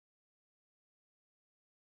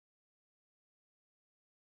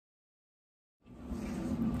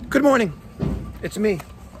Good morning, it's me,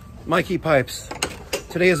 Mikey Pipes.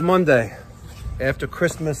 Today is Monday, after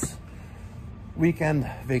Christmas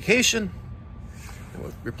weekend vacation.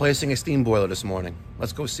 We're replacing a steam boiler this morning.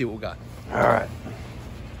 Let's go see what we got. All right,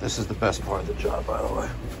 this is the best part of the job, by the way.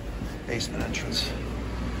 Basement entrance.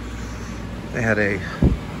 They had a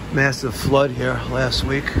massive flood here last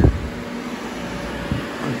week.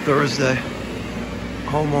 On Thursday,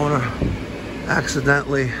 homeowner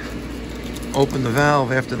accidentally opened the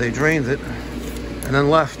valve after they drained it and then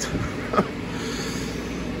left.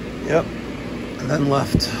 Yep, and then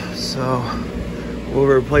left. So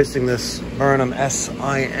we're replacing this Burnham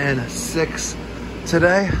SIN6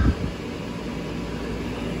 today.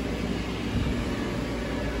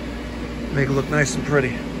 Make it look nice and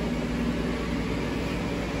pretty.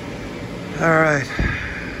 All right,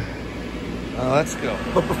 let's go.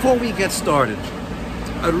 But before we get started,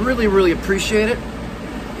 I'd really appreciate it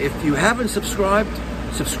if you haven't subscribed,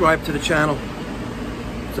 subscribe to the channel.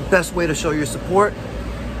 It's the best way to show your support,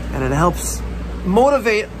 and it helps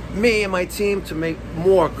motivate me and my team to make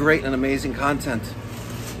more great and amazing content.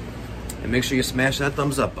 And make sure you smash that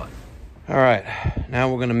thumbs up button. All right,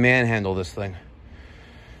 now we're gonna manhandle this thing.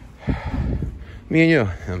 Me and you,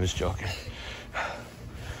 I'm just joking.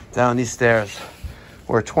 Down these stairs.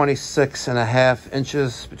 We're 26.5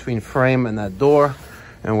 inches between frame and that door,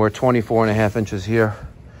 and we're 24.5 inches here.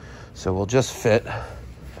 So we'll just fit.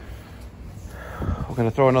 We're gonna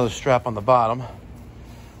throw another strap on the bottom,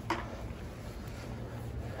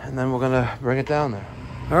 and then we're gonna bring it down there.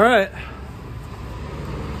 All right.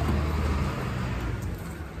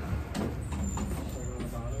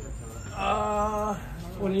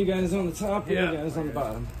 One of you guys on the top, one of you guys on the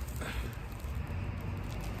bottom.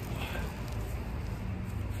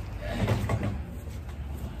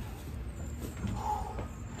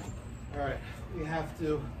 All right, we have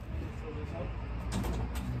to.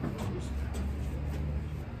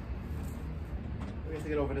 We have to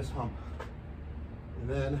get over this hump, and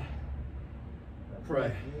then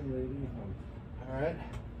pray. All right,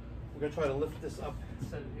 we're gonna try to lift this up.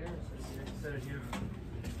 Set it here. Set it here.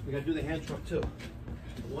 We gotta do the hand truck too.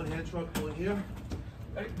 One hand truck, one here.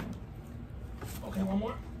 Right. Okay, one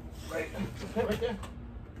more. Right. Okay, right there.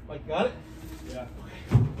 Like, got it? Yeah.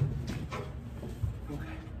 Okay.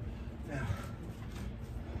 Okay. Now.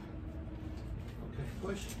 Okay,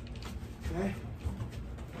 push. Okay.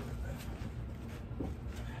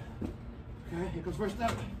 Okay, here comes first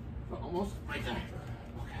step. Almost right there.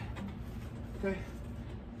 Okay. Okay.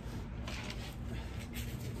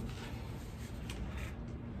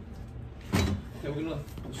 Okay, we're gonna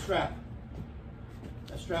strap.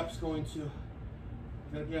 That strap's going to,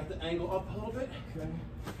 you have to angle up a little bit. Okay.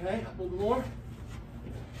 Okay, up a little more.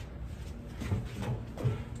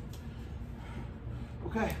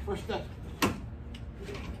 Okay, first step.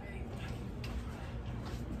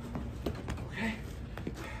 Okay.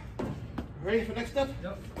 Ready for next step?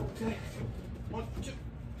 Yep. Okay. 1, 2,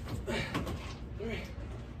 3.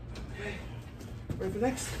 Okay. Ready for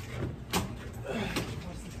next?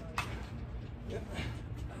 Yep.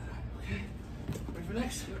 Okay. Ready for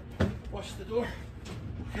next? Yep. Watch the door.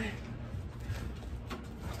 Okay.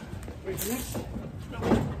 Ready for next? No.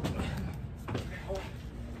 Okay, hold on.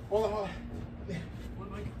 Hold on, hold on. One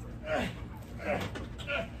mic.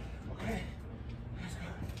 Okay. Let's go.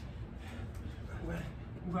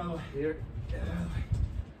 Move out of the way. Here. Out of the way.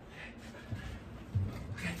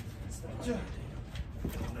 Okay. Stop. 2.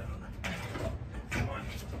 Come on.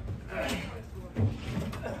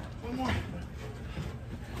 One more.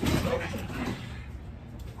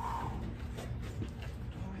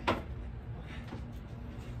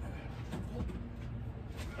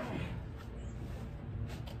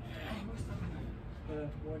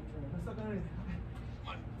 Let's not do anything. Okay. Come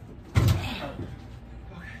on.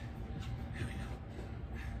 Okay. Here we go.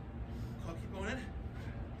 I'll keep going in.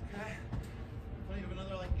 Okay. Plenty of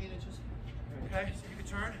another like 8 inches. Okay. So you can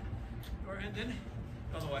turn your end in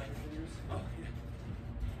the other way. Oh yeah.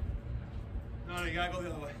 No, you gotta go the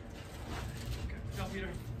other way. Okay. Go, Peter.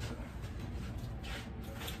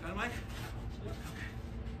 Got it, Mike? Yep.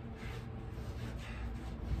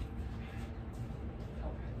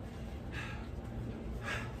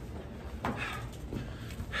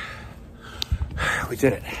 We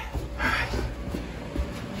did it.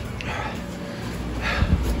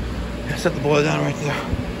 Set the boiler down right there.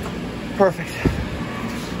 Perfect.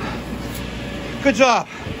 Good job.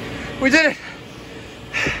 We did it.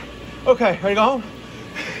 Okay, ready to go home?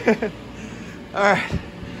 All right.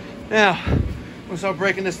 Now, we'll start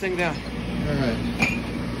breaking this thing down. All right.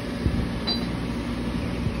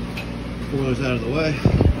 Boiler's out of the way.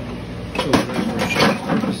 So we're ready for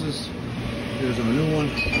our purposes. Here's a new one.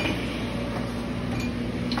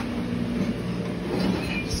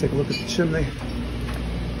 Let's take a look at the chimney.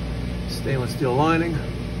 Stainless steel lining.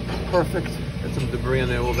 Perfect. Got some debris in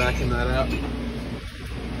there. We'll vacuum that out.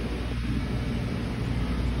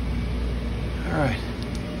 All right.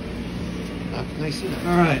 Nice.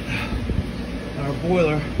 All right. Our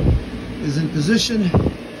boiler is in position.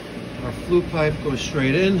 Our flue pipe goes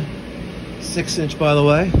straight in. 6-inch, by the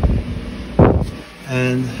way.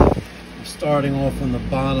 And starting off on the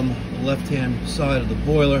bottom left-hand side of the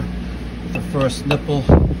boiler with the first nipple.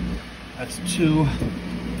 That's 2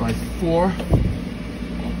 by 4.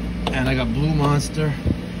 And I got Blue Monster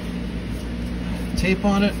tape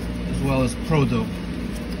on it, as well as Pro Dope.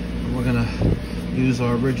 And we're gonna use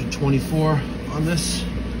our rigid 24 on this,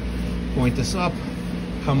 point this up,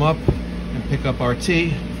 come up, and pick up our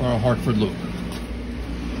T for our Hartford loop.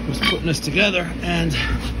 Just putting this together, and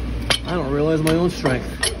I don't realize my own strength.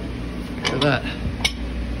 Look at that.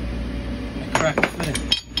 I cracked the fitting.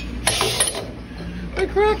 I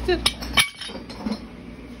cracked it.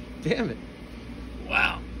 Damn it.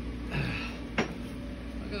 Wow.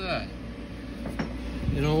 Look at that.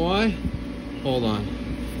 You know why? Hold on.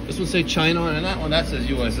 This one say China, and that one, that says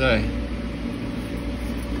USA.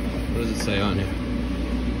 What does it say on here?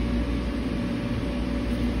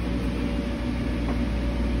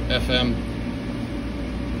 FM.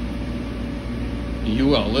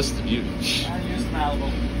 UL listed. I use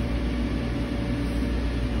Malibu.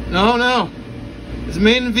 No. It's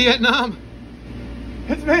made in Vietnam.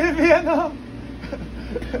 It's made in Vietnam.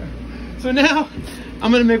 So now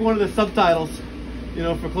I'm gonna make one of the subtitles, you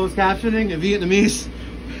know, for closed captioning in Vietnamese.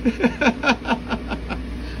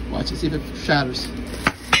 Watch it, see if it shatters.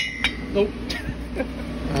 Nope.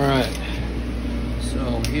 All right.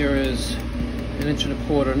 So here is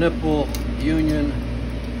 1.25 nipple, union,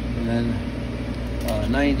 and then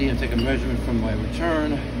 90. And take a measurement from my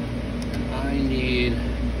return. And I need,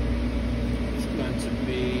 it's going to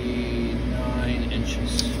be 9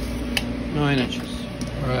 inches. 9 inches.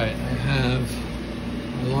 All right, I have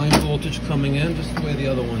my line voltage coming in just the way the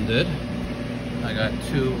other one did. I got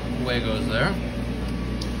 2 Wagos there.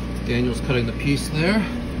 Daniel's cutting the piece there.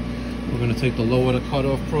 We're going to take the lower the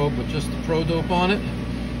cutoff probe with just the Pro Dope on it.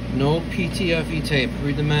 No PTFE tape.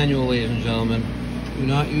 Read the manual, ladies and gentlemen. Do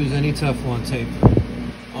not use any Teflon tape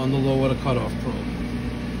on the lower the cutoff probe.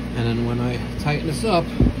 And then when I tighten this up,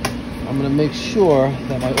 I'm going to make sure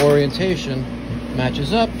that my orientation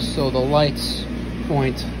matches up so the lights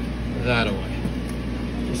point that way.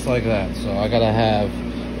 Just like that. So I got to have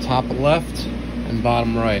top left and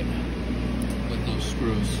bottom right with those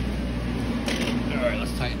screws. All right,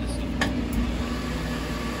 let's tighten this up.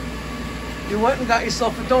 You went and got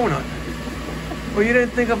yourself a donut. Well, you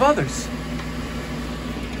didn't think of others.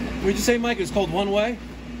 What'd you say, Mike? It was called One Way?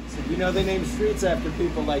 So, you know they name streets after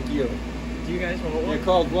people like you. Do you guys want one? They're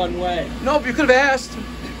called One Way. No, but you could have asked.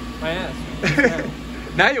 I asked.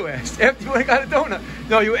 Now you asked. After you went and got a donut.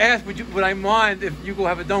 No, you asked, would I mind if you go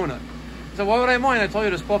have a donut? So why would I mind? I told you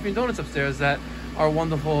there's coffee and donuts upstairs that our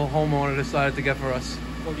wonderful homeowner decided to get for us.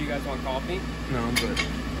 Well, do you guys want coffee? No, I'm good.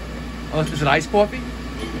 Oh, is it iced coffee?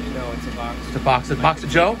 No, it's a box. It's a box. A box of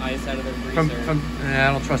Joe? Ice out of their freezer.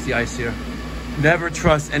 I don't trust the ice here. Never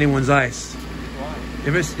trust anyone's ice. Why?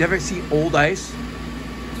 You ever see old ice?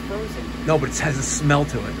 It's frozen. No, but it has a smell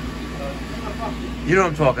to it. You know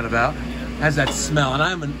what I'm talking about. It has that smell, and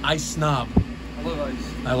I'm an ice snob. I love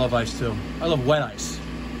ice. I love ice too. I love wet ice.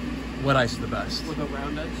 Wet ice is the best. With a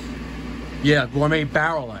round ice? Yeah, gourmet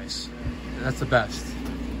barrel ice. That's the best.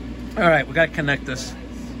 All right, we got to connect this.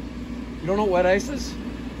 You don't know what wet ice is?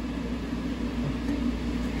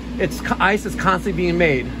 It's ice that's constantly being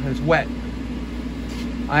made, and it's wet.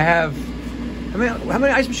 I have, how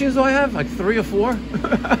many ice machines do I have? Like 3 or 4?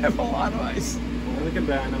 I have a lot of ice. One in the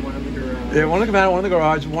cabana, one in the garage. Yeah, one in the cabana, one in the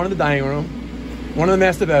garage, one in the dining room, one in the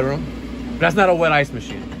master bedroom. But that's not a wet ice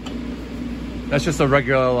machine. That's just a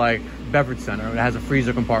regular, like, beverage center. It has a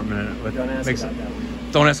freezer compartment in it. Don't ask about that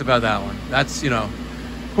one. Don't ask about that one. That's, you know,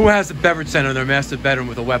 who has a beverage center in their master bedroom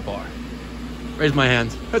with a wet bar? Raise my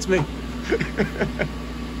hand. That's me. Do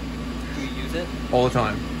you use it? All the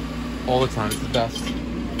time. All the time. It's the best.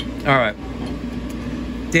 All right.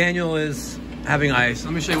 Daniel is having ice.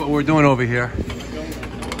 Let me show you what we're doing over here.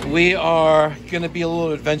 We are going to be a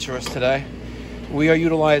little adventurous today. We are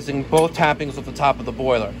utilizing both tappings at the top of the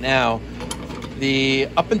boiler. Now,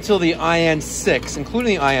 up until the IN6,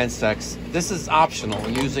 including the IN6, this is optional,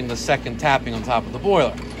 using the second tapping on top of the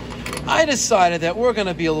boiler. I decided that we're going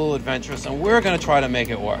to be a little adventurous and we're going to try to make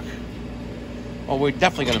it work. Well, we're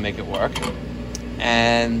definitely going to make it work.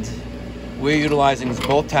 And we're utilizing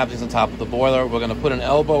both tappings on top of the boiler. We're going to put an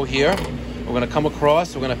elbow here. We're We're gonna come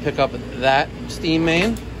across, we're gonna pick up that steam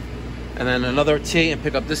main, and then another T and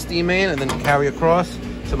pick up this steam main, and then carry across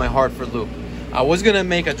to my Hartford loop. I was gonna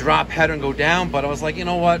make a drop header and go down, but I was like, you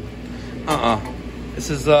know what? This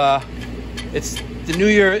is, it's the New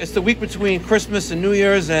Year, it's the week between Christmas and New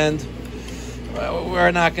Year's, and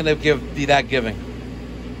we're not gonna be that giving.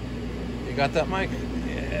 You got that, Mike?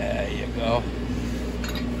 Yeah, there you go.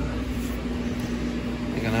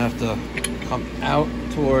 You're gonna have to come out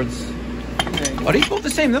towards... Are these both the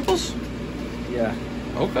same nipples? Yeah.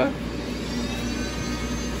 Okay.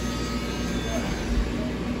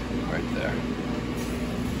 Right there.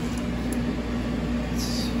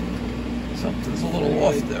 Something's a little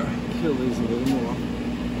off there. Kill these a little more.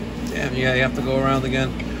 Damn, yeah, you have to go around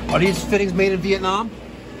again. Are these fittings made in Vietnam?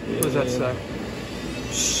 Yeah. What does that say?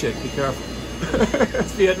 Shit, be careful.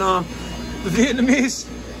 It's Vietnam. The Vietnamese,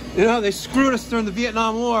 you know, they screwed us during the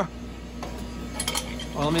Vietnam War.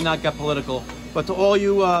 Well, let me not get political, but to all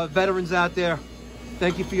you veterans out there,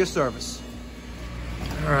 thank you for your service.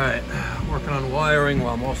 All right, working on wiring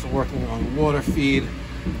while I'm also working on water feed.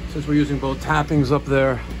 Since we're using both tappings up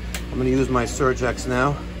there, I'm gonna use my Surgex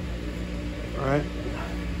now. All right,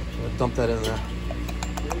 I'm gonna dump that in there.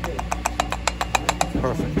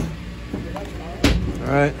 Perfect.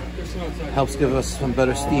 All right, helps give us some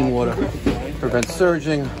better steam water. Prevents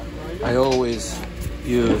surging. I always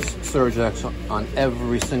use Surgex on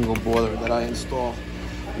every single boiler that I install.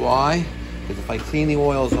 Why? Because if I clean the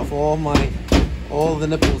oils off all the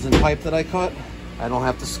nipples and pipe that I cut, I don't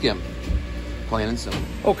have to skim. Plain and simple.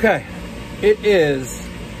 Okay, it is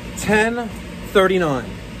 10:39,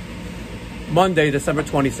 Monday, December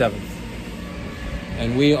 27th.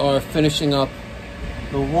 And we are finishing up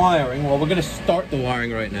the wiring. Well, we're gonna start the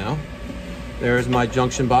wiring right now. There's my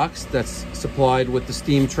junction box that's supplied with the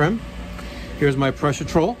steam trim. Here's my pressure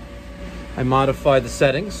troll. I modified the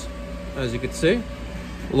settings, as you can see.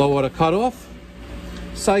 Low water cutoff,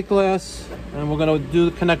 sight glass, and we're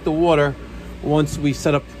gonna connect the water once we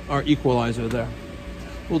set up our equalizer there.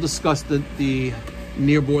 We'll discuss the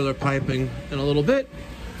near boiler piping in a little bit.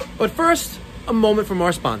 But first, a moment from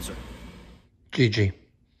our sponsor. Gigi,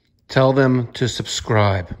 tell them to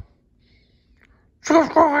subscribe.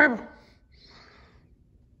 Subscribe!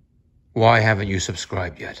 Why haven't you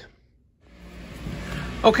subscribed yet?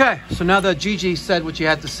 Okay, so now that Gigi said what you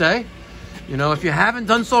had to say, you know, if you haven't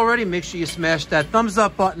done so already, make sure you smash that thumbs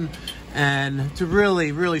up button. And to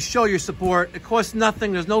really, really show your support, it costs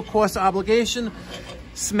nothing. There's no cost or obligation.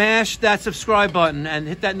 Smash that subscribe button and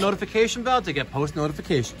hit that notification bell to get post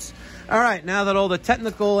notifications. All right, now that all the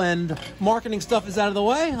technical and marketing stuff is out of the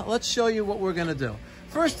way, let's show you what we're gonna do.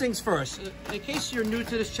 First things first, in case you're new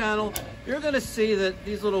to this channel, you're gonna see that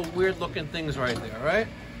these little weird looking things right there, right?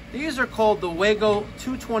 These are called the Wago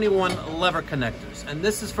 221 lever connectors, and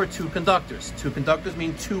this is for two conductors. Two conductors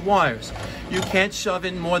mean two wires. You can't shove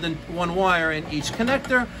in more than one wire in each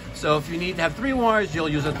connector, so if you need to have 3 wires, you'll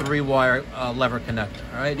use a 3-wire lever connector,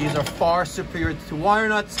 all right? These are far superior to wire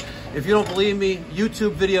nuts. If you don't believe me,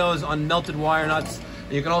 YouTube videos on melted wire nuts.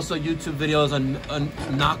 You can also YouTube videos on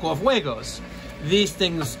knockoff Wagos. These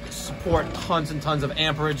things support tons and tons of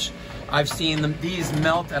amperage. I've seen these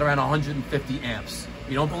melt at around 150 amps.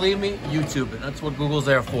 You don't believe me? YouTube it. That's what Google's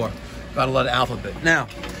there for. Got a lot of alphabet. Now,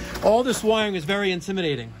 all this wiring is very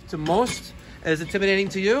intimidating. To most, is it intimidating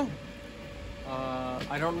to you?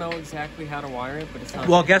 I don't know exactly how to wire it, but it's not.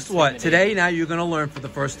 Well, guess what? Today, now you're gonna learn for the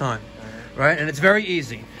first time, right? And it's very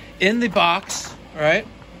easy. In the box, right,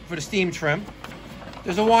 for the steam trim,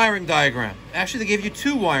 there's a wiring diagram. Actually, they gave you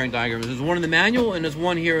 2 wiring diagrams. There's one in the manual and there's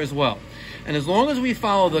one here as well. And as long as we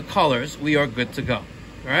follow the colors, we are good to go, all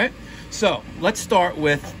right? So let's start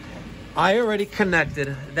with, I already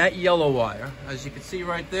connected that yellow wire. As you can see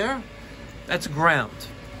right there, that's ground.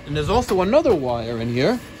 And there's also another wire in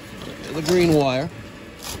here, the green wire,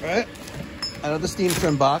 right, out of the steam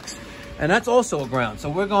trim box. And that's also a ground. So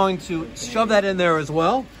we're going to shove that in there as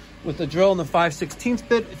well with the drill and the 5/16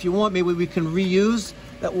 bit. If you want, maybe we can reuse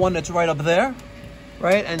that one that's right up there,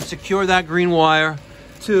 right, and secure that green wire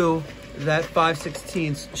to that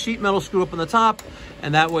 5/16 sheet metal screw up on the top,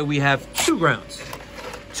 and that way we have 2 grounds.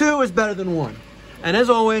 2 is better than 1. And as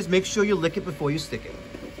always, make sure you lick it before you stick it.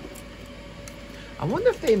 I wonder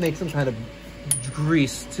if they make some kind of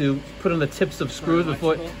grease to put on the tips of screws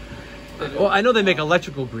before. Well, I know they make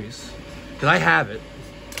electrical grease, because I have it.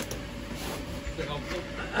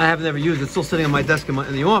 I have never used it. It's still sitting on my desk in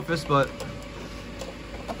the office, but.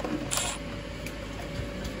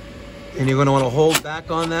 And you're going to want to hold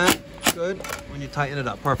back on that. Good. When you tighten it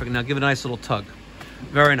up. Perfect. Now give it a nice little tug.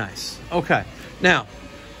 Very nice. Okay. Now,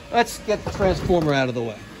 let's get the transformer out of the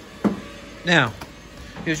way. Now,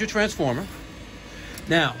 here's your transformer.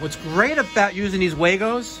 Now, what's great about using these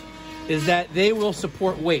Wagos is that they will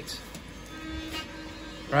support weight.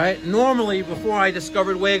 Right? Normally, before I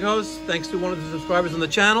discovered Wagos, thanks to one of the subscribers on the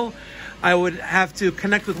channel, I would have to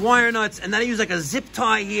connect with wire nuts, and then I use like a zip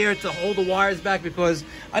tie here to hold the wires back because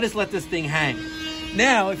I just let this thing hang.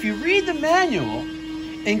 Now, if you read the manual,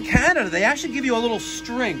 in Canada, they actually give you a little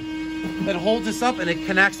string that holds this up and it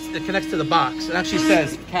connects to the box. It actually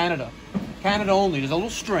says Canada. Canada only. There's a little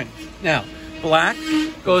string. Now, black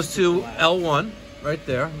goes to L1 right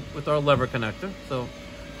there with our lever connector. So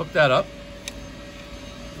hook that up.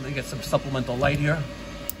 Let me get some supplemental light here.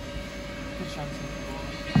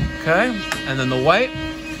 Okay, and then the white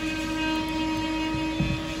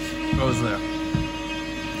goes there.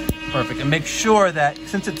 Perfect. And make sure that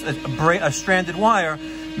since it's a stranded wire,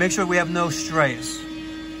 make sure we have no strays.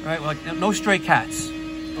 Right? Like no stray cats.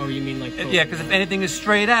 Oh, you mean like... Yeah, because if anything is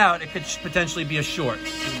strayed out, it could potentially be a short.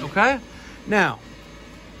 Okay? Now,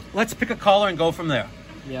 let's pick a color and go from there.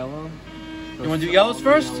 Yellow. You want to do yellows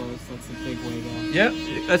first? Yellows, that's a big Wago. Yeah.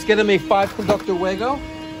 Let's get him a 5-conductor Wago.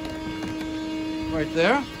 Right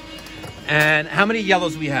there. And how many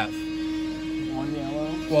yellows we have? 1 yellow.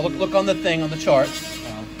 Well, look on the thing, on the chart.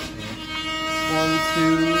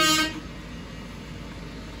 Oh,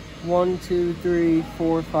 1, 2, 3,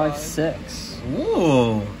 4, 5, 6.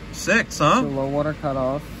 Ooh, 6, huh? So low water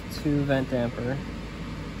cutoff, 2 vent damper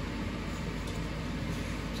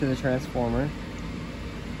to the transformer.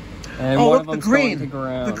 And oh, one look, of them's the green. going to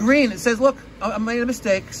ground. The green. It says, look, I made a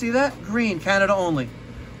mistake. See that? Green, Canada only.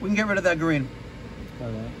 We can get rid of that green.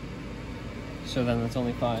 Okay. So then it's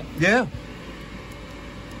only 5. Yeah.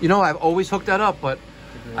 You know, I've always hooked that up, but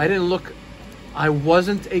I didn't look. I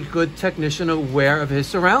wasn't a good technician aware of his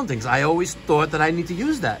surroundings. I always thought that I need to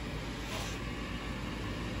use that.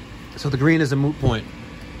 So the green is a moot point.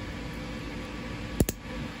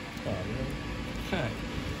 Okay.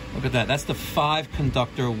 Look at that. That's the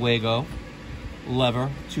 5-conductor Wago lever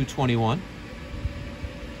 221.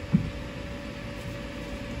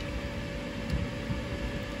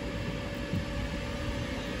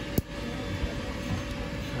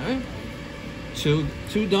 Okay.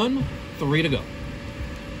 Two done, 3 to go.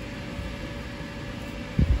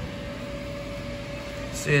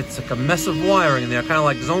 See, it's like a mess of wiring in there, kind of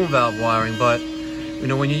like zone valve wiring, but you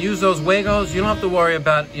know, when you use those Wagos, you don't have to worry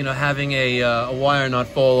about, you know, having a wire nut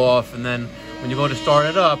fall off, and then when you go to start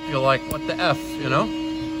it up, you're like, what the F, you know?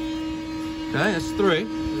 Okay, that's 3.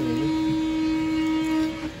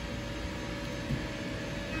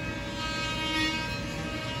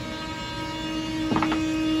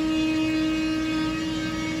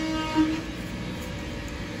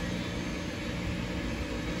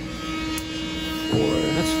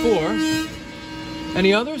 That's 4.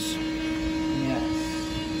 Any others?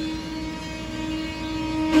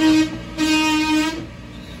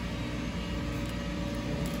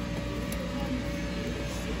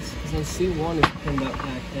 I see one is pinned up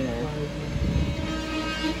back there.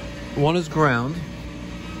 One is ground.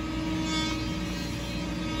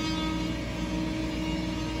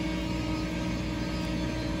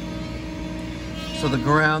 So the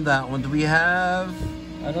ground, that one. Do we have?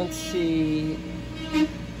 I don't see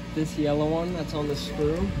this yellow one that's on the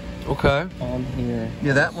screw. Okay. On here.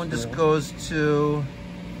 Yeah, that one just goes to.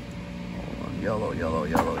 Hold on, yellow, yellow,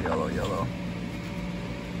 yellow, yellow, yellow.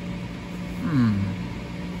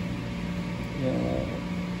 Yellow.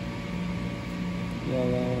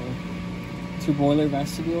 Yellow. 2 boiler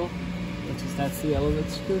vestibule. That's the yellow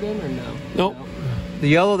that's screwed in, or no? Nope. No. The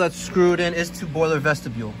yellow that's screwed in is 2 boiler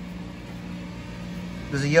vestibule.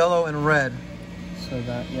 There's a yellow and red. So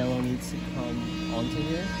that yellow needs to come onto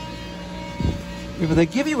here? Yeah, but they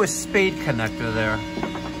give you a spade connector there.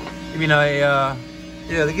 I mean, yeah,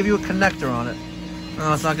 they give you a connector on it.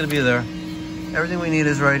 No, it's not going to be there. Everything we need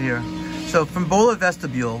is right here. So from boiler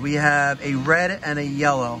vestibule, we have a red and a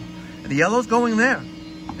yellow. And the yellow's going there.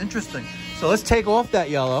 Interesting. So let's take off that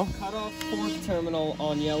yellow. Cut off 4th terminal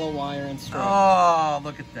on yellow wire and string. Oh,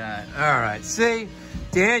 look at that. All right. See,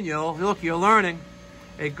 Daniel, look, you're learning.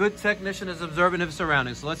 A good technician is observant of his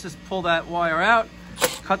surroundings. So let's just pull that wire out,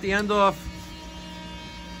 cut the end off.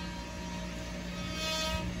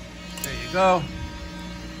 There you go.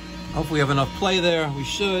 Hopefully we have enough play there. We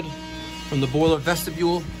should. From the boiler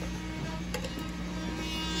vestibule.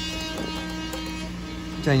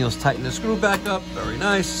 Daniel's tightened the screw back up. Very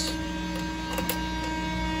nice.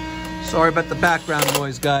 Sorry about the background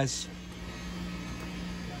noise, guys.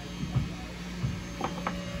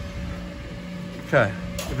 Okay.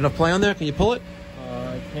 You have enough play on there? Can you pull it?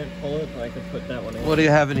 I can't pull it, but I could put that one in. What do you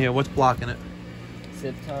have in here? What's blocking it?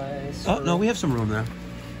 Zip ties. Oh, no, we have some room there.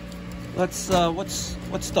 Let's,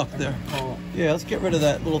 what's stuck there? Oh. Yeah, let's get rid of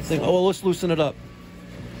that little thing. Oh, well, let's loosen it up.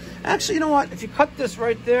 Actually, you know what? If you cut this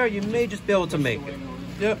right there, you may just be able to make it.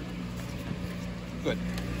 Yep. Good.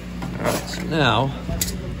 All right, so now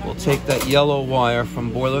we'll take that yellow wire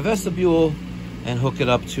from boiler vestibule and hook it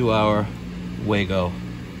up to our Wago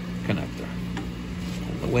connector.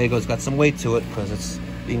 And the Wago's got some weight to it because it's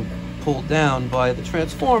being pulled down by the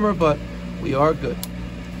transformer, but we are good.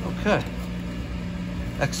 Okay.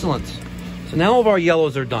 Excellent. So now all of our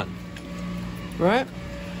yellows are done. Right?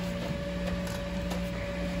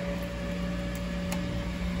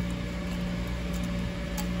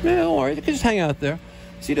 Yeah, don't worry. You can just hang out there.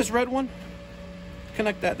 See this red one?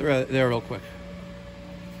 Connect that there real quick.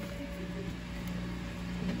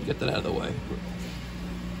 Get that out of the way.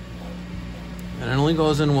 And it only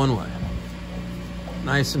goes in one way.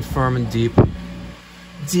 Nice and firm and deep.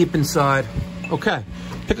 Deep inside. Okay.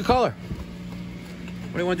 Pick a color.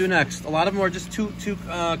 What do you want to do next? A lot of them are just two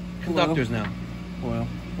conductors now. Well.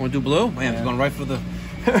 Want to do blue? Man, it's going right for the...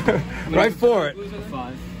 right for it.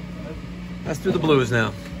 Let's do the blues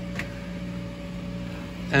now.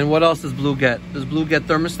 And what else does blue get? Does blue get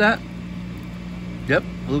thermostat? Yep,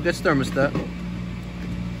 blue gets thermostat.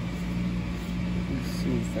 Let's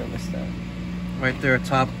see thermostat. Right there,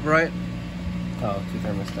 top right. Oh, two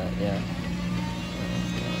thermostat, yeah.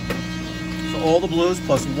 So all the blues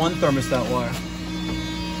plus one thermostat wire.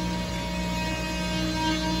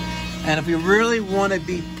 And if we really want to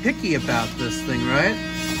be picky about this thing, right?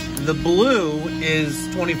 The blue is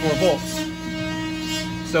 24 volts.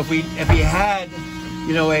 So if we had,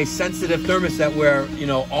 you know, a sensitive thermostat where, you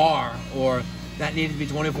know, R or that needed to be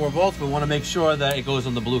 24 volts, we want to make sure that it goes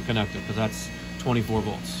on the blue connector because that's 24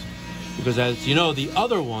 volts. Because as you know, the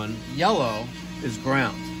other one, yellow, is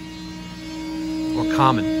ground or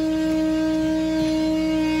common.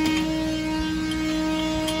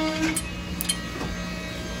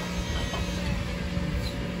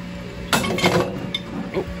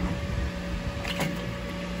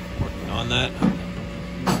 That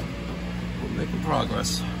we're making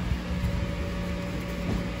progress.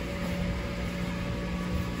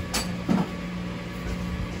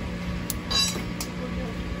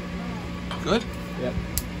 Good? Yep.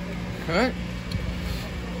 Okay.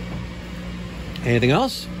 Anything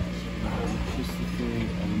else? Just the three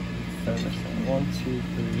and thermostat. 1, 2, 3,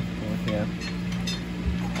 4, yeah.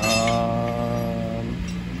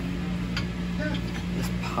 This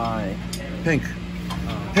pie. Pink.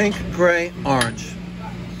 Pink, gray, orange.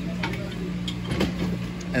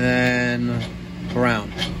 And then brown.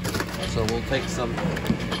 So we'll take some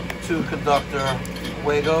 2 conductor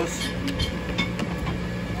Wagos.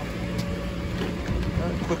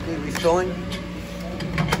 Quickly refilling.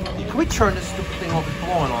 Can we turn this stupid thing off? It's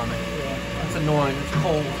blowing on me. That's annoying. It's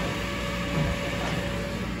cold.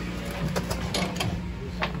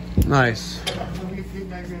 Nice.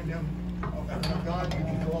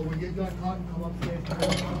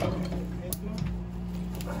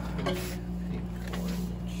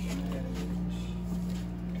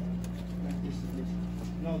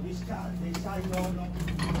 No, this side, no.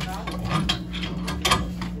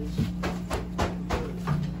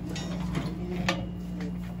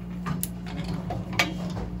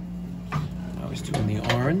 Now he's doing the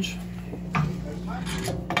orange.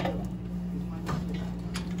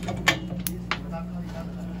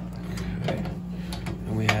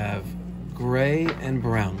 And we have gray and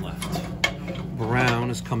brown left. Brown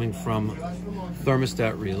is coming from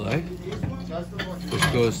thermostat relay,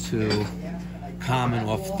 which goes to common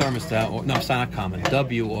off thermostat, or no, it's not common,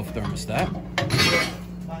 W off thermostat.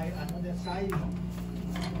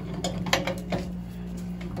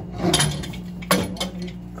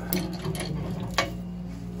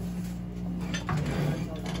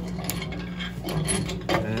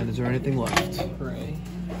 And is there anything left? Gray.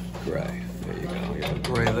 Gray. There you go. We have a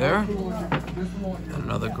gray there. And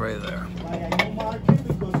another gray there.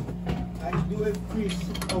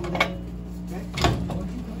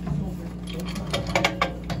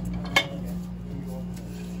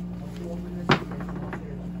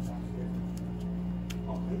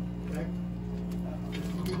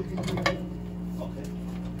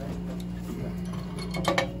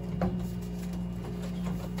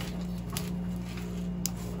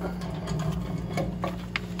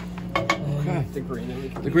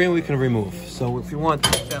 The green we can remove. So if you want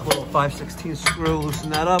that little 5/16 screw, loosen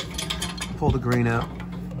that up, pull the green out.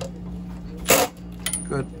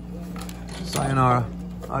 Good. Sayonara.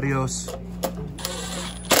 Adios.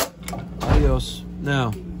 Adios.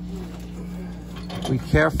 Now, we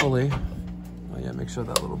carefully, oh yeah, make sure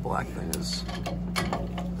that little black thing is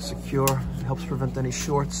secure. It helps prevent any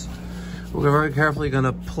shorts. We're very carefully going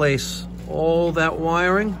to place all that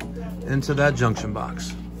wiring into that junction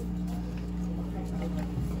box.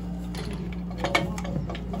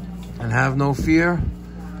 And have no fear,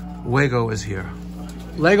 Wago is here.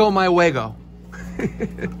 Lego my Wago.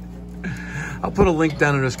 I'll put a link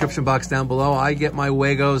down in the description box down below. I get my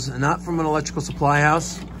Wagos not from an electrical supply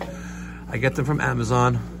house. I get them from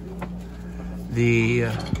Amazon. The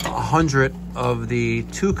 100 of the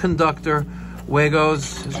 2-conductor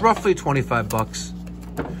Wagos is roughly 25 bucks.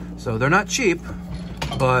 So they're not cheap,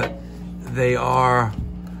 but they are,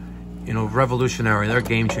 you know, revolutionary. They're a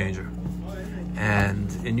game changer. And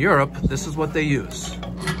in Europe, this is what they use.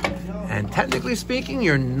 And technically speaking,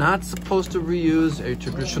 you're not supposed to reuse a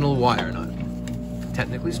traditional wire nut.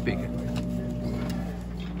 Technically speaking.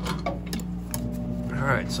 All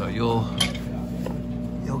right, so you'll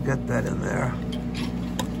get that in there.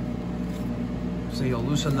 So you'll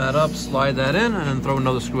loosen that up, slide that in, and then throw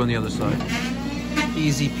another screw on the other side.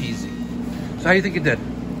 Easy peasy. So how do you think you did?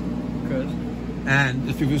 Good. And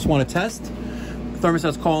if you just want to test,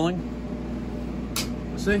 thermostat's calling.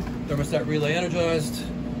 See, thermostat relay energized.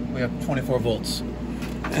 We have 24 volts.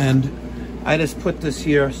 And I just put this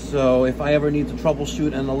here so if I ever need to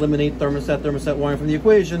troubleshoot and eliminate thermostat wiring from the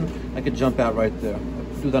equation, I could jump out right there.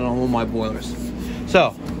 I do that on all my boilers.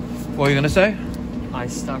 So, what are you gonna say? I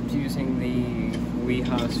stopped using the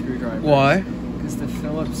hvac screwdriver. Why? Because the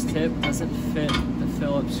Phillips tip doesn't fit the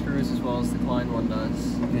Phillips screws as well as the Klein one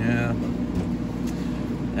does. Yeah.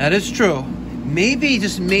 That is true. Maybe,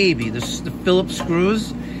 just maybe, the Phillips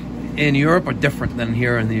screws in Europe are different than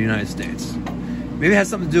here in the United States. Maybe it has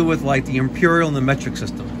something to do with like the imperial and the metric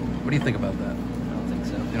system. What do you think about that? I don't think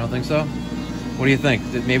so. You don't think so? What do you think?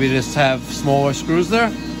 Did maybe just have smaller screws there?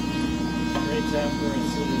 Straight tap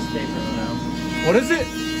versus taper now. What is it?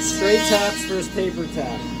 Straight taps versus taper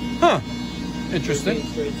tap. Huh. Interesting.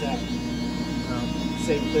 Straight tap.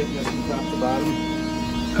 Same thickness from top to bottom.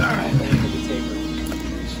 All right. The taper.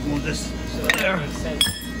 Just move this So that makes sense.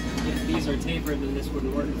 If these are tapered, then this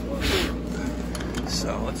wouldn't work as well.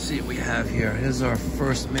 So let's see what we have here. Here's our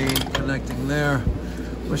first main connecting there.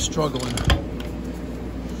 We're struggling.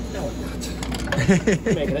 No, we're not.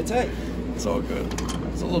 Making it tight. It's all good.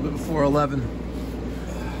 It's a little bit before 11.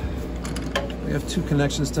 We have 2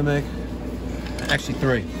 connections to make. Actually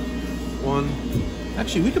 3. 1.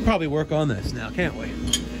 Actually, we could probably work on this now, can't we?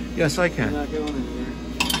 Yes, I can. Not going anywhere.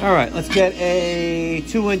 All right, let's get a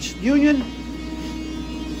 2-inch union.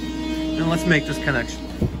 And let's make this connection.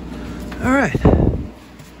 All right.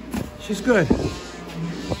 She's good.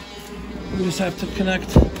 We just have to connect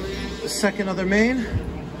the second other main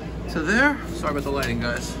to there. Sorry about the lighting,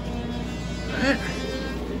 guys. All right.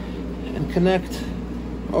 And connect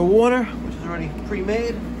our water, which is already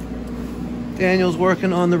pre-made. Daniel's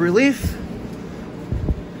working on the relief.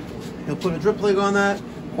 He'll put a drip plug on that,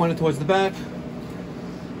 point it towards the back.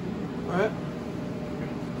 All right.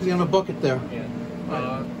 He's got a bucket there. Yeah.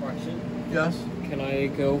 Question. Yes. Can I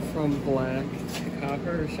go from black to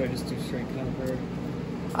copper, or should I just do straight copper?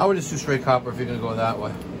 I would just do straight copper if you're gonna go that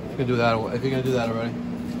way. If you can do that, if you're gonna do that already.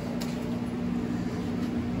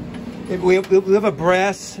 We have a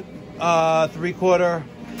brass 3/4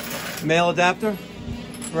 male adapter.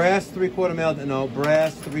 Brass 3/4 male. No,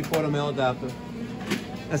 brass 3/4 male adapter.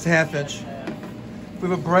 That's a 1/2 inch. If we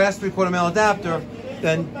have a brass 3/4 male adapter,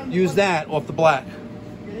 then use that off the black.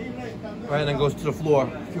 Right, and then goes to the floor,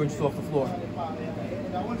 a few inches off the floor.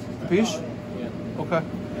 Capiche? Yeah. Okay.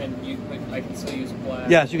 And I can still use black?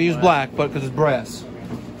 Yes, you can use black, but because it's brass.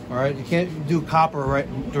 All right, you can't do copper right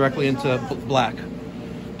directly into black.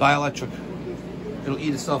 Dielectric. It'll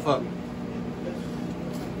eat itself up.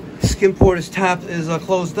 Skim porter's tap is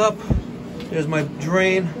closed up. There's my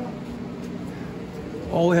drain.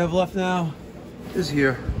 All we have left now is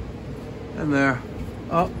here and there.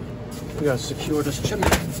 Oh, we gotta secure this chimney.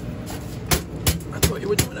 I thought you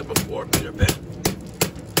were doing that before, Peter Pan.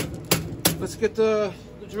 Let's get the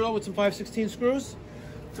drill with some 5/16 screws.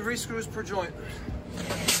 3 screws per joint.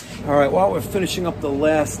 All right, while we're finishing up the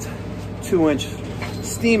last 2-inch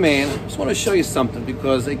steam main, I just want to show you something,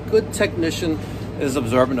 because a good technician is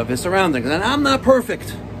observant of his surroundings. And I'm not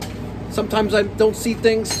perfect. Sometimes I don't see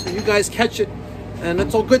things, and you guys catch it, and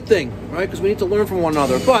that's a good thing, right? Because we need to learn from one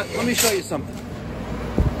another. But let me show you something.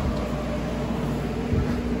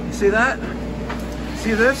 You see that?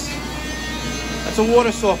 See this? That's a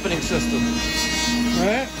water softening system,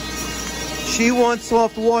 right? She wants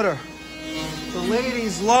soft water. The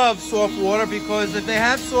ladies love soft water because if they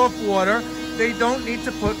have soft water, they don't need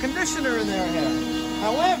to put conditioner in their hair.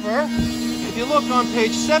 However, if you look on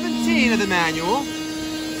page 17 of the manual,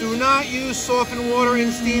 do not use softened water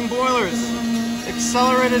in steam boilers.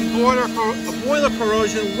 Accelerated boiler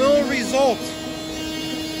corrosion will result.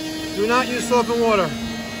 Do not use soap and water.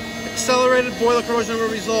 Accelerated boiler corrosion will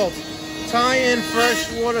result. Tie in fresh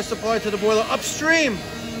water supply to the boiler upstream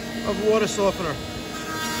of water softener.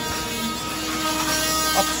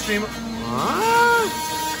 Upstream.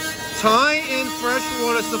 Tie in fresh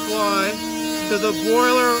water supply to the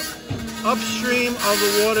boiler upstream of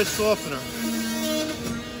the water softener.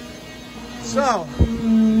 So,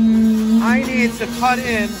 I need to cut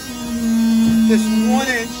in this 1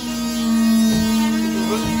 inch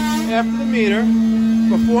after the meter,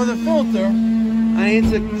 before the filter. I need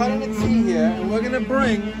to cut in a T here, and we're gonna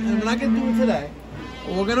bring, and we're not gonna do it today,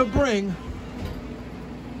 but we're gonna bring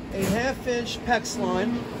a 1/2 inch PEX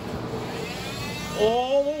line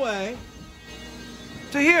all the way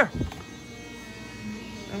to here.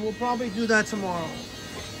 And we'll probably do that tomorrow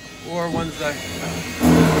or Wednesday. But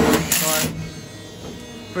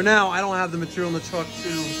for now, I don't have the material in the truck to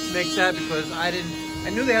make that because I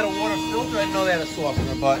knew they had a water filter, I didn't know they had a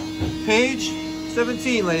softener. But page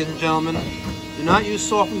 17, ladies and gentlemen, do not use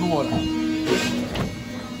softened water. Alright.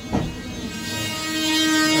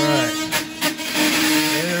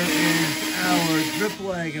 There is our drip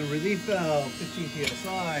leg and relief valve, 15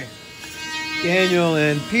 PSI. Daniel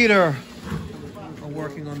and Peter are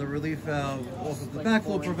working on the relief valve off of the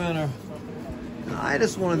backflow preventer. And I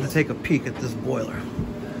just wanted to take a peek at this boiler.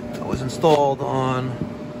 It was installed on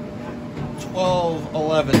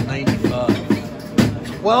 12/11/95.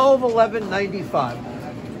 12/11/95.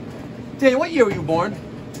 Daniel, what year were you born?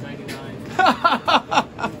 99.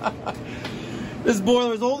 This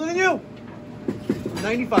boiler is older than you.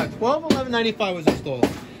 95. 12/11/95 was installed.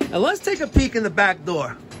 Now let's take a peek in the back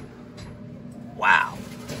door. Wow.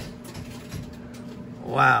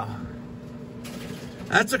 Wow.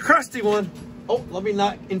 That's a crusty one. Oh, let me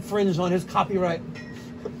not infringe on his copyright.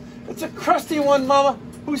 It's a crusty one, Mama.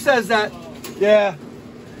 Who says that? Yeah.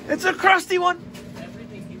 It's a crusty one.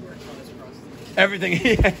 Everything he works on is crusty. Everything.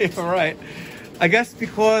 Yeah, right. I guess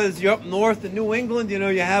because you're up north in New England, you know,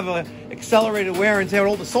 you have a accelerated wear and tear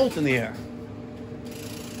with all the salt in the air.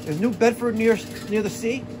 Is New Bedford near the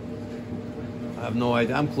sea? I have no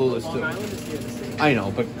idea. I'm clueless Long too. Island is near the sea. I know,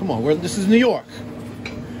 but come on. This is New York.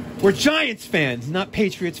 We're Giants fans, not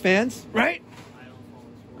Patriots fans, right?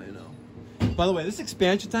 I know. By the way, this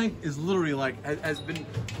expansion tank is literally like has been.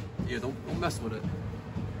 Yeah, don't mess with it.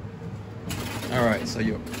 All right, so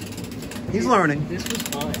he's learning. This was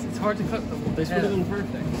fine. It's hard to cut them. This would have been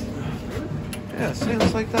perfect. Yeah, see,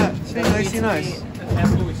 it's like that. See, nice.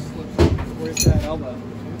 That's always slips. Where's that elbow?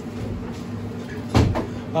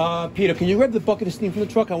 Peter, can you grab the bucket of steam from the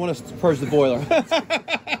truck? I want to purge the boiler.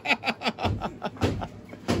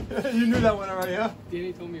 You knew that one already, huh?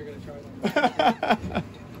 Danny told me you were going to try that.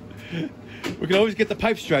 We can always get the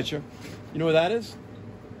pipe stretcher. You know where that is?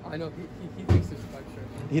 I know. He thinks there's a pipe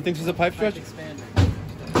stretcher. He thinks it's a pipe Pipe stretcher? expander.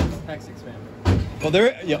 PEX expander. Well,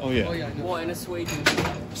 there. Yeah. Oh, yeah. Oh, yeah. Well, and a swaging tool.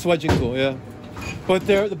 Swedging tool, yeah. But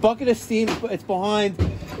there, the bucket of steam. It's behind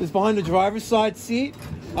the driver's side seat,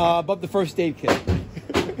 above the first aid kit.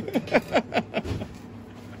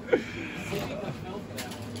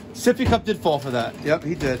 Sippy Cup did fall for that. Yep,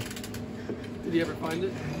 he did. Did you ever find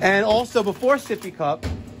it? And also, before Sippy Cup,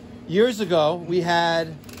 years ago, we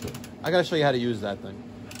had... I gotta show you how to use that thing.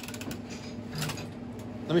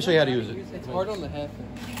 Let me show you how to use it. It's hard on the half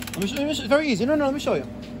inch. Let me show you. It's very easy. No, let me show you.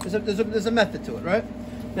 There's a method to it, right?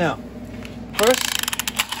 Now, first...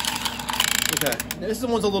 Okay, now, this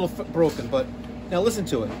one's a little broken, but... Now listen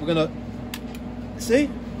to it. We're gonna... See?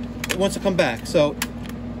 It wants to come back. So,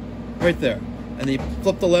 right there. And then you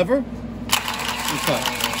flip the lever and cut.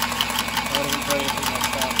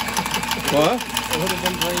 What? It would have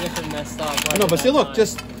been great if it messed up. No, but see, look,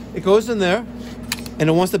 just it goes in there, and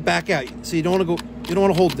it wants to back out. So you don't want to go. You don't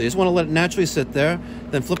want to hold it. You just want to let it naturally sit there.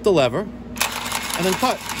 Then flip the lever, and then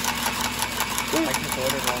cut. I just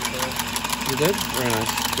ordered one too. You did? Very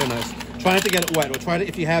nice. Very nice. Try not to get it wet. Or try to,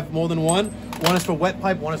 if you have more than one. One is for wet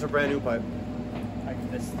pipe. One is for brand new pipe.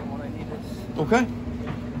 This is the one I needed. Okay.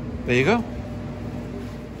 There you go.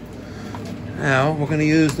 Now we're going to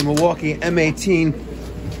use the Milwaukee M18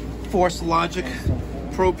 Force Logic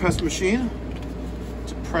Pro Press machine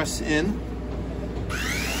to press in.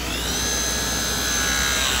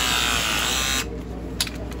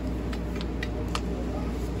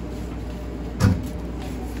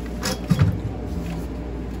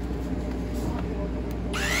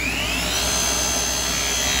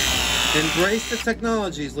 Embrace the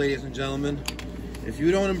technologies, ladies and gentlemen. If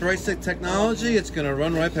you don't embrace the technology, it's going to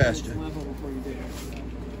run right past you.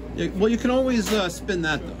 Yeah, well, you can always spin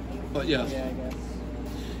that, though. But yeah. Yeah, I guess.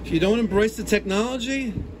 If you don't embrace the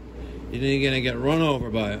technology, You're gonna get run over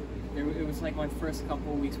by it. It was like my first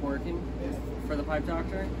couple of weeks working for the pipe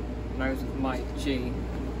doctor, and I was with Mike G.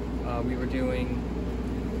 We were doing,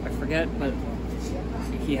 I forget, but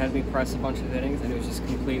he had me press a bunch of fittings, and it was just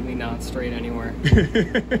completely not straight anywhere. So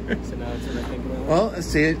now it's everything going on. Well,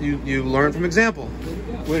 see it. You learn from example.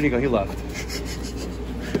 Where did he go? He left.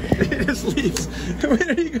 He just leaves. Where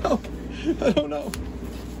did he go? I don't know.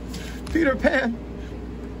 Peter Pan.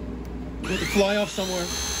 Going to fly off somewhere.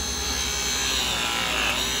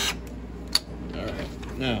 All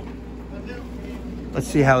right, now let's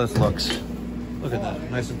see how this looks. Look at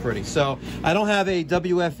that, nice and pretty. So I don't have a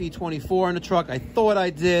WFE24 in the truck. I thought I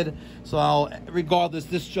did. So regardless,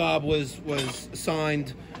 this job was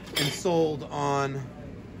signed and sold on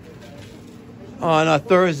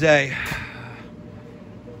Thursday,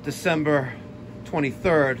 December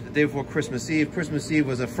 23rd, the day before Christmas Eve. Christmas Eve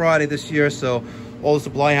was a Friday this year, so all the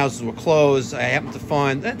supply houses were closed. I happened to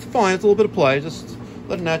find, that's fine, it's a little bit of play, just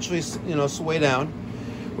let it naturally, sway down.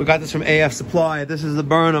 We got this from AF Supply. This is the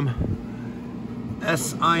Burnham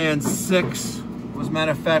SIN6, was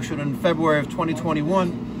manufactured in February of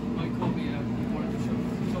 2021.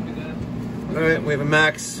 All right, we have a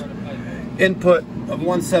max input of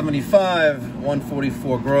 175,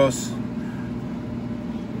 144 gross.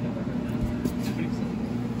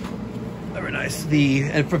 Very nice.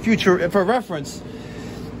 And for reference,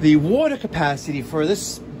 the water capacity for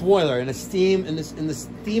this boiler in the steam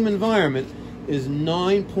environment is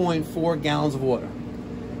 9.4 gallons of water.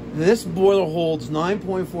 This boiler holds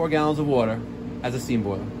 9.4 gallons of water as a steam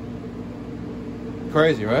boiler.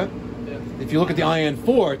 Crazy, right? Yeah. If you look at the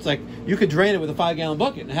IN4, it's like you could drain it with a 5-gallon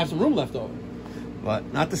bucket and have some room left over.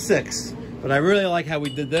 But not the 6. But I really like how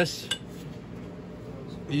we did this.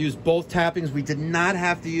 We used both tappings. We did not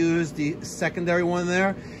have to use the secondary one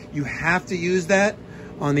there. You have to use that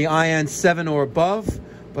on the IN7 or above.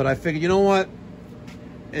 But I figured, you know what?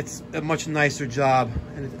 It's a much nicer job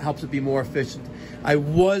and it helps it be more efficient. I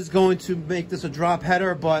was going to make this a drop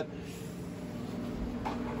header, but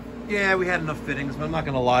yeah, we had enough fittings. But I'm not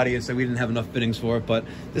going to lie to you and say we didn't have enough fittings for it. But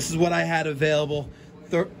this is what I had available.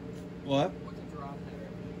 What?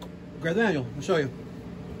 Grab the manual. I'll show you.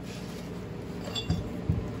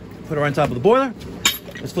 Put it right on top of the boiler.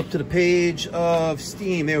 Let's flip to the page of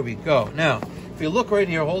steam. There we go. Now, if you look right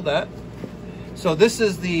here, hold that. So this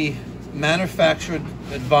is the manufactured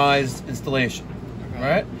advised installation,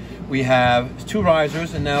 right? We have 2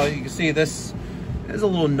 risers, and now you can see this. There's a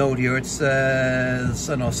little note here. It says,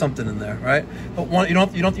 I don't know, something in there, right? But you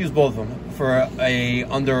don't have to use both of them for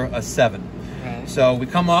under a 7. Okay. So we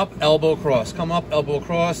come up, elbow across, come up, elbow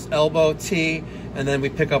across, elbow T, and then we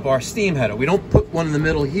pick up our steam header. We don't put one in the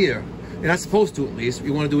middle here. You're not supposed to, at least.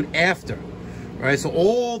 We want to do it after, right? So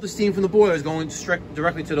all the steam from the boiler is going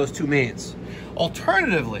directly to those 2 mains.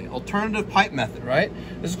 Alternatively, alternative pipe method, right?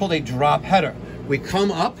 This is called a drop header. We come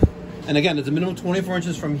up, and again, there's a minimum 24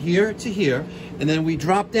 inches from here to here, and then we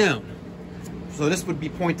drop down. So this would be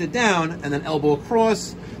pointed down, and then elbow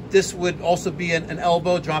across. This would also be an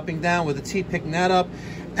elbow dropping down with a T picking that up.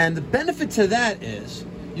 And the benefit to that is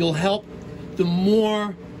you'll help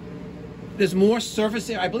there's more surface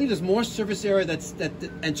area. I believe there's more surface area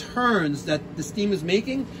and turns that the steam is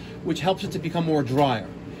making, which helps it to become more drier.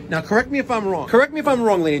 Now, correct me if I'm wrong. Correct me if I'm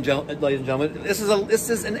wrong, ladies and gentlemen. This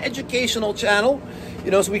is an educational channel,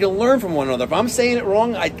 so we can learn from one another. If I'm saying it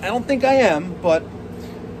wrong, I don't think I am, but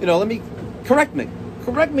correct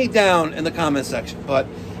me down in the comment section. But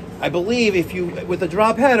I believe with a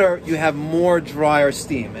drop header, you have more drier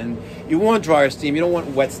steam, and you want drier steam. You don't want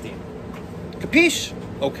wet steam. Capiche?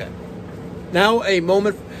 Okay. Now a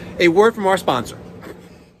word from our sponsor.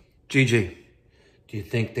 GG, do you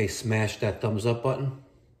think they smashed that thumbs up button?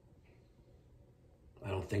 I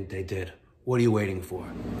don't think they did. What are you waiting for?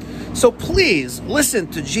 So please listen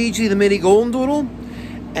to GG the Mini Golden Doodle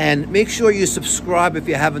and make sure you subscribe if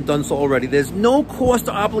you haven't done so already. There's no cost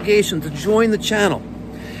or obligation to join the channel.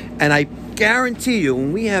 And I guarantee you,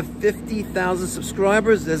 when we have 50,000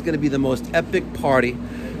 subscribers, there's going to be the most epic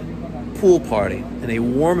pool party in a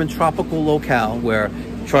warm and tropical locale where,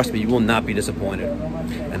 trust me, you will not be disappointed.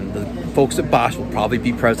 And the folks at Bosch will probably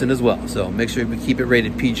be present as well. So make sure we keep it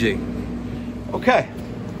rated PG. Okay,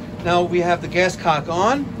 now we have the gas cock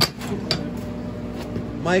on.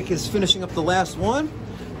 Mike is finishing up the last one,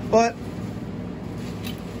 but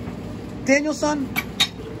Danielson,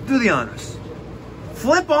 do the honors.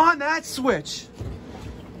 Flip on that switch.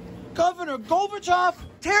 Governor Gorbachev,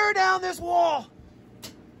 tear down this wall.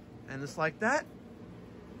 And just like that,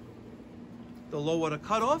 the low water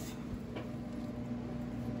cutoff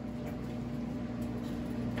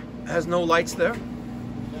has no lights there.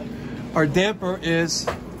 Our damper is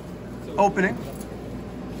opening,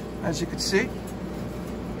 as you can see.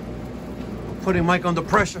 We're putting Mike under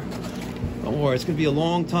pressure. Don't worry, it's gonna be a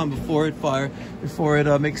long time before it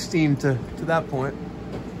makes steam to that point.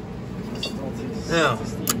 Now,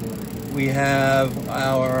 we have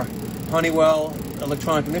our Honeywell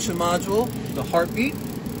electronic ignition module, the heartbeat,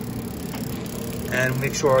 and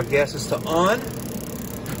make sure our gas is to on.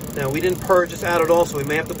 Now, we didn't purge this out at all, so we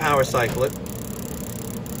may have to power cycle it.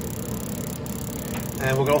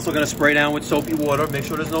 And we're also going to spray down with soapy water, make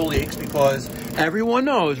sure there's no leaks, because everyone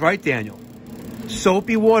knows, right, Daniel?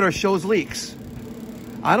 Soapy water shows leaks.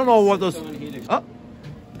 I don't know what those... Oh,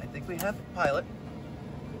 I think we have pilot.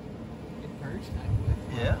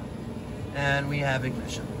 Yeah. And we have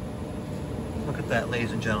ignition. Look at that,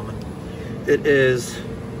 ladies and gentlemen. It is...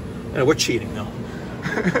 we're cheating, though.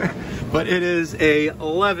 But it is a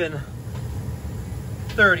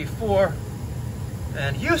 11:34.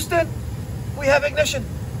 And Houston, we have ignition.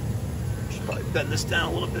 Should probably bend this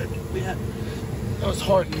down a little bit. That was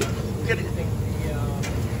hard. Get it.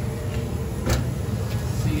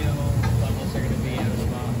 CO levels are going to be out of the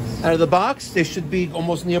box. Out of the box, they should be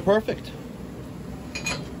almost near perfect.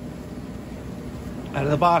 Out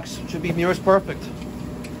of the box, should be nearest perfect.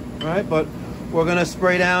 All right, but we're going to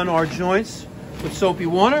spray down our joints with soapy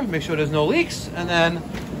water, make sure there's no leaks, and then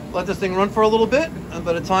let this thing run for a little bit. And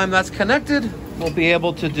by the time that's connected, we'll be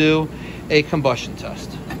able to do a combustion test.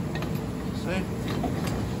 See?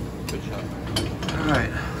 Good job. All right,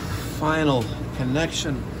 final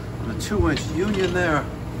connection on a 2-inch union there.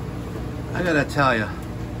 I gotta tell you,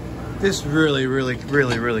 this really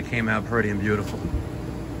came out pretty and beautiful.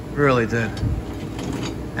 Really did.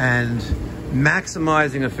 And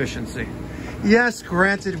maximizing efficiency. Yes,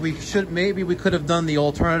 granted, we could have done the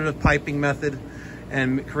alternative piping method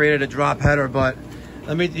and created a drop header, but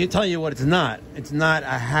let me tell you what it's not. It's not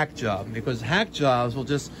a hack job, because hack jobs will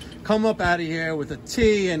just come up out of here with a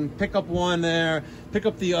T and pick up one there, pick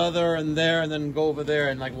up the other and there, and then go over there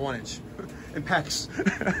in like 1 inch. And pecs.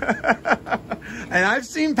 And I've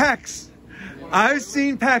seen pecs. I've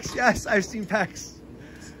seen pecs. Yes, I've seen pecs.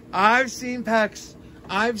 I've seen pecs.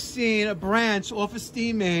 I've seen a branch off a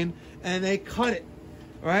steam main and they cut it.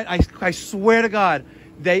 All right, I swear to God,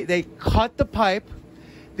 they cut the pipe.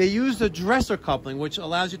 They used a dresser coupling, which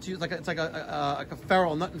allows you to use like a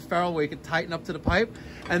ferrule, nut and ferrule, where you can tighten up to the pipe.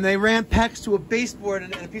 And they ran pecs to a baseboard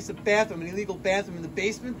and a piece of bathroom, an illegal bathroom in the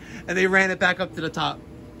basement, and they ran it back up to the top.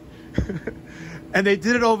 And they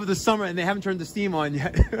did it over the summer, and they haven't turned the steam on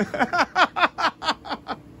yet.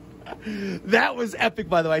 That was epic,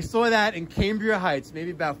 by the way. I saw that in Cambria Heights, maybe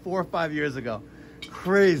about 4 or 5 years ago.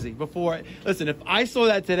 Crazy. Listen, if I saw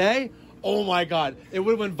that today, oh my God, it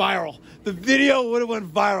would have went viral. The video would have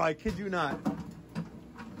went viral. I kid you not.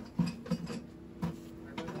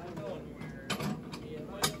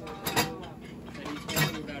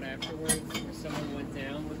 Someone went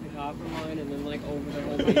down with the copper line and then like over the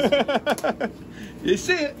whole basement. You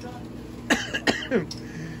see it.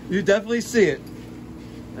 You definitely see it.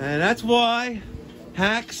 And that's why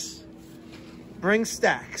hacks bring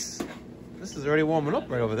stacks. This is already warming up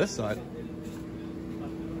right over this side.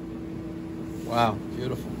 Wow,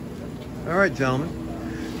 beautiful. All right, gentlemen.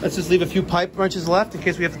 Let's just leave a few pipe wrenches left in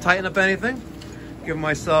case we have to tighten up anything. Give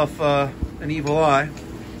myself an evil eye.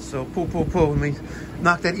 So poo. Let me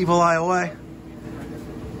knock that evil eye away.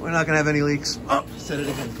 We're not gonna have any leaks. Oh, said it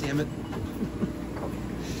again, damn it.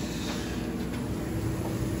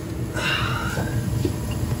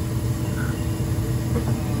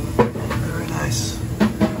 Very nice.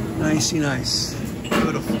 Nicey nice.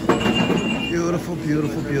 Beautiful. Beautiful,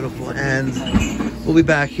 beautiful, beautiful. And we'll be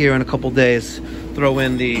back here in a couple days. Throw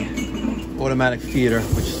in the automatic feeder,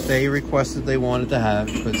 which they requested they wanted to have,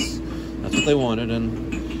 because that's what they wanted,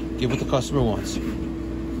 and give what the customer wants.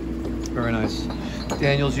 Very nice.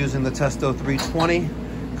 Daniel's using the Testo 320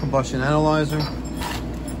 combustion analyzer.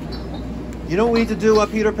 You know what we need to do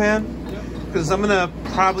up, Peter Pan? Because I'm gonna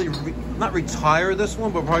probably not retire this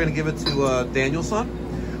one, but we're probably gonna give it to Daniel's son.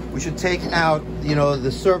 We should take out, you know,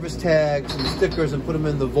 the service tags and the stickers and put them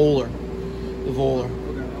in the Volar. The Volar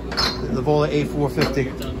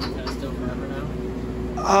A450.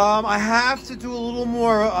 I have to do a little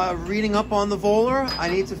more reading up on the Volar. I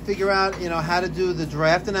need to figure out, you know, how to do the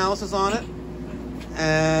draft analysis on it.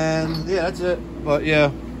 And yeah, that's it. But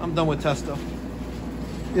yeah, I'm done with Testo.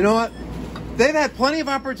 You know what? They've had plenty of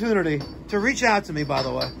opportunity to reach out to me, by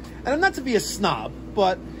the way. And I'm not to be a snob,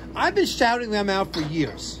 but I've been shouting them out for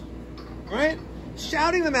years. Right?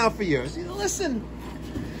 Shouting them out for years. You know, listen,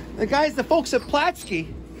 the folks at Platsky,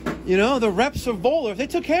 you know, the reps of Volar, they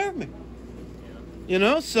took care of me. You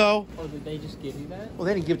know, so. Oh, did they just give you that? Well,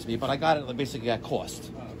 they didn't give it to me, but I got it basically at cost.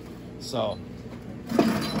 So,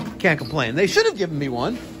 can't complain. They should have given me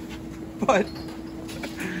one, but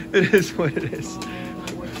it is what it is.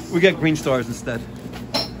 We get green stars instead.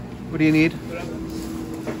 What do you need?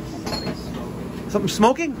 Something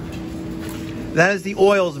smoking? That is the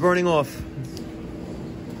oils burning off.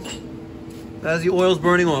 That is the oils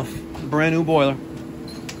burning off. Brand new boiler.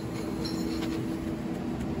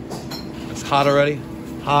 It's hot already.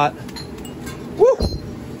 Hot. Woo!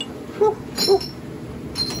 Woo! Woo!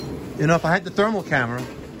 You know, if I had the thermal camera,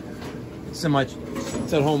 it's at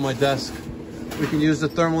home on my desk. We can use the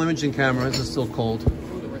thermal imaging camera. This is still cold.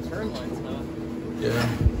 Ooh, the return line's not. Yeah.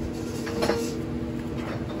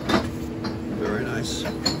 Very nice.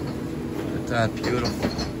 Look at that, beautiful.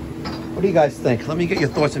 What do you guys think? Let me get your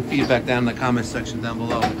thoughts and feedback down in the comment section down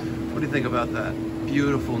below. What do you think about that?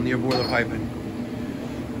 Beautiful near boiler piping.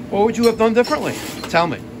 What would you have done differently? Tell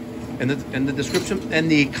me in the description, in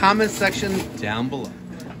the comment section down below.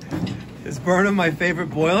 Is Burnham my favorite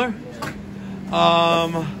boiler?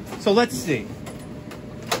 So let's see.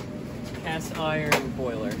 Cast iron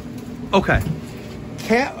boiler. Okay.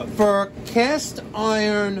 For cast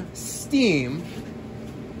iron steam,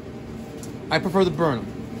 I prefer the Burnham.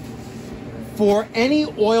 For any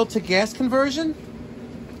oil to gas conversion,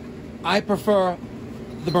 I prefer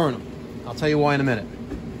the Burnham. I'll tell you why in a minute.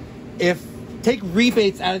 Take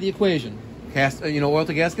rebates out of the equation, oil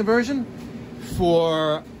to gas conversion,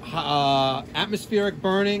 for atmospheric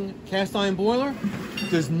burning cast iron boiler,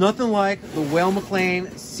 there's nothing like the Whale McLean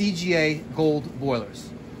CGA gold boilers.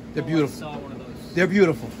 They're beautiful. I saw one of those. They're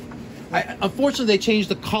beautiful. Unfortunately, they changed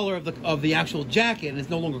the color of the actual jacket, and it's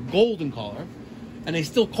no longer gold in color. And they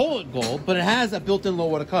still call it gold, but it has a built-in low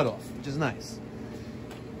water cutoff, which is nice.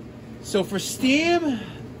 So for steam,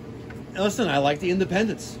 listen, I like the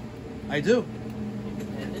Independence. I do.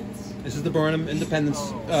 Independence? This is the Burnham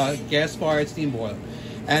Independence gas-fired steam boiler.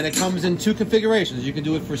 And it comes in two configurations. You can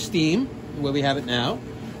do it for steam, where we have it now,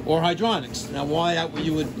 or hydronics. Now, why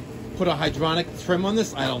you would put a hydronic trim on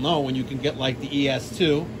this, I don't know, when you can get like the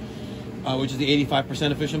ES2, which is the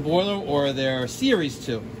 85% efficient boiler, or their Series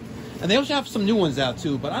 2. And they also have some new ones out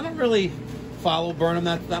too, but I don't really follow Burnham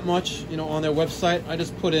that much, on their website. I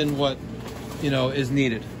just put in what, is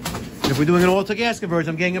needed. If we're doing an oil to gas conversion,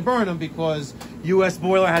 I'm getting a Burnham because US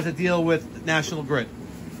Boiler has a deal with National Grid.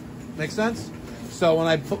 Make sense? So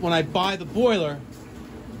when I buy the boiler,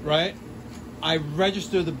 right, I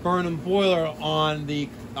register the Burnham boiler on the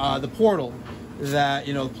portal that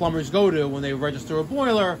plumbers go to when they register a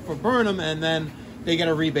boiler for Burnham, and then they get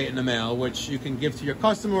a rebate in the mail, which you can give to your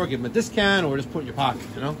customer, or give them a discount, or just put in your pocket,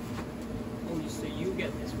 Oh, so you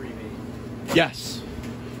get this rebate? Yes.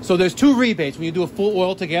 So there's two rebates when you do a full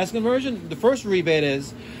oil to gas conversion. The first rebate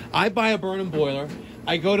is, I buy a Burnham boiler,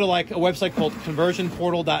 I go to like a website called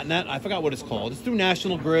conversionportal.net. I forgot what it's called. It's through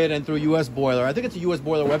National Grid and through US Boiler. I think it's a US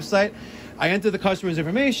Boiler website. I enter the customer's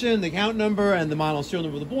information, the account number, and the model and serial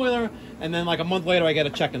number of the boiler, and then like a month later I get a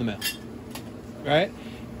check in the mail. Right?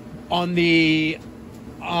 On the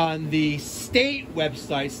state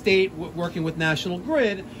website, working with National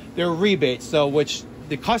Grid, there are rebates, which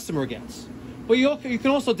the customer gets. But you can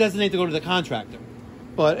also designate to go to the contractor.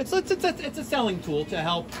 But it's a selling tool to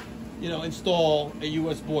help, install a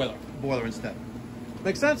US boiler instead.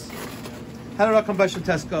 Make sense? How did our combustion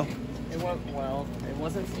test go? It went well. It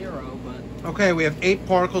wasn't 0, but... Okay, we have 8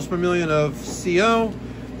 particles per million of CO,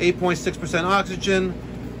 8.6% oxygen.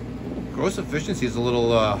 Gross efficiency is a little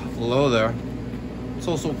low there. It's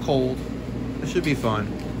also cold. It should be fine.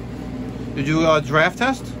 Did you draft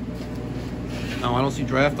test? No, I don't see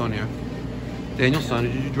draft on here. Danielson,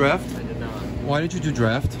 did you do draft? I did not. Why did you do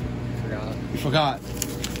draft? I forgot. You forgot.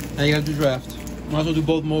 Now you gotta do draft. Might as well do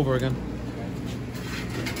both of them over again.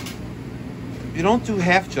 You don't do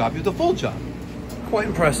half job, you do the full job. Quite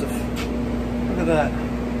impressive. Look at that.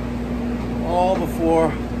 All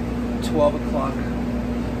before 12 o'clock.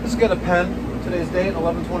 Let's get a pen. Today's date,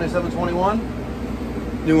 11/27/21.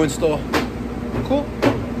 New install. Cool.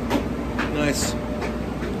 Nice.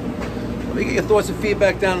 Let me get your thoughts and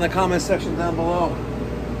feedback down in the comment section down below.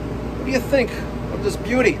 What do you think of this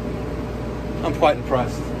beauty? I'm quite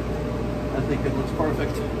impressed. I think it looks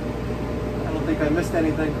perfect. I don't think I missed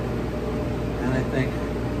anything. And I think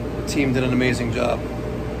the team did an amazing job.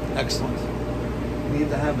 Excellent. You need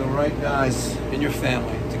to have the right guys in your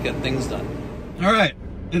family to get things done. All right,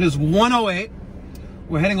 it is 1:08.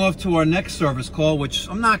 We're heading off to our next service call, which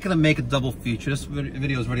I'm not going to make a double feature. This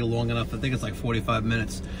video is already long enough. I think it's like 45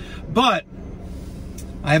 minutes. But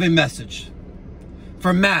I have a message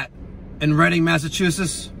for Matt in Reading,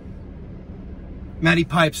 Massachusetts. Mikey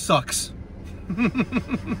Pipes sucks.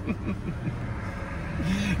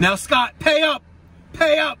 Now, Scott, pay up.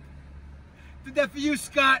 Pay up. Did that for you,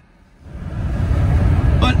 Scott.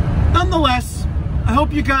 But nonetheless, I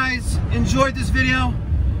hope you guys enjoyed this video.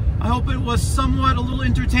 I hope it was somewhat a little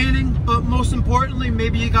entertaining, but most importantly,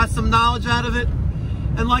 maybe you got some knowledge out of it.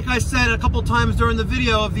 And like I said a couple times during the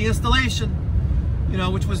video of the installation, you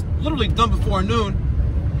know, which was literally done before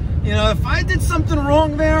noon, you know, if I did something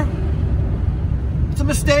wrong there, it's a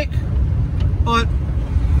mistake, but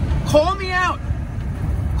call me out.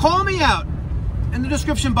 Call me out in the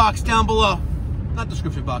description box down below. Not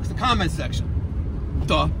description box, the comment section.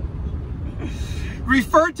 Duh.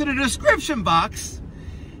 Refer to the description box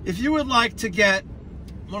if you would like to get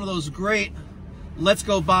one of those great Let's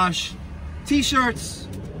Go Bosch t-shirts,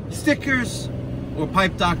 stickers, or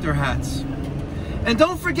Pipe Doctor hats. And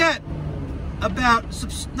don't forget about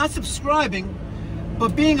not subscribing,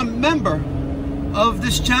 but being a member of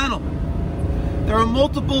this channel. There are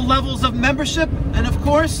multiple levels of membership, and of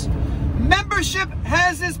course, membership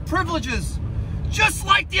has its privileges, just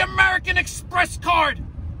like the American Express card.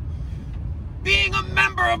 Being a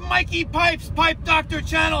member of Mikey Pipes Pipe Doctor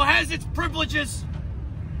channel has its privileges.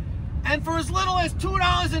 And for as little as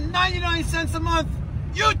 $2.99 a month,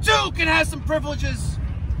 you too can have some privileges,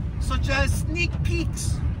 such as sneak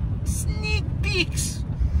peeks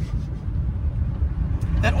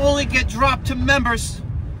that only get dropped to members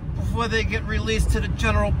before they get released to the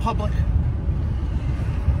general public.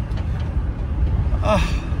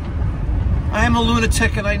 I am a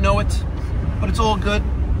lunatic and I know it, but it's all good.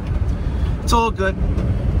 It's all good.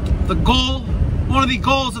 The goal, one of the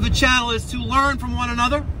goals of the channel is to learn from one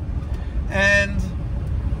another, and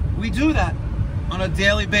we do that on a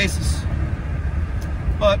daily basis.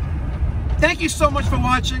 But thank you so much for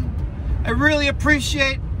watching. I really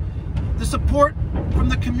appreciate the support from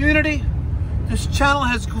the community. This channel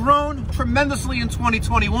has grown tremendously in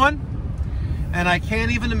 2021, and I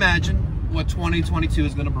can't even imagine what 2022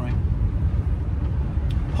 is going to bring.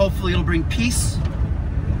 Hopefully it'll bring peace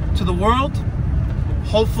to the world.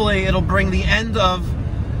 Hopefully it'll bring the end of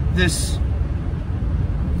this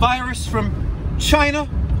virus from China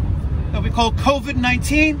that we call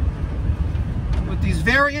COVID-19 with these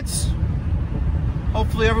variants.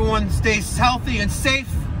 Hopefully everyone stays healthy and safe,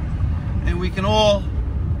 and we can all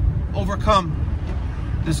overcome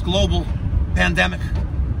this global pandemic.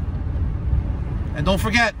 And don't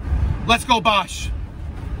forget, let's go Bosch.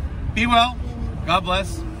 Be well, God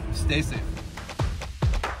bless, stay safe.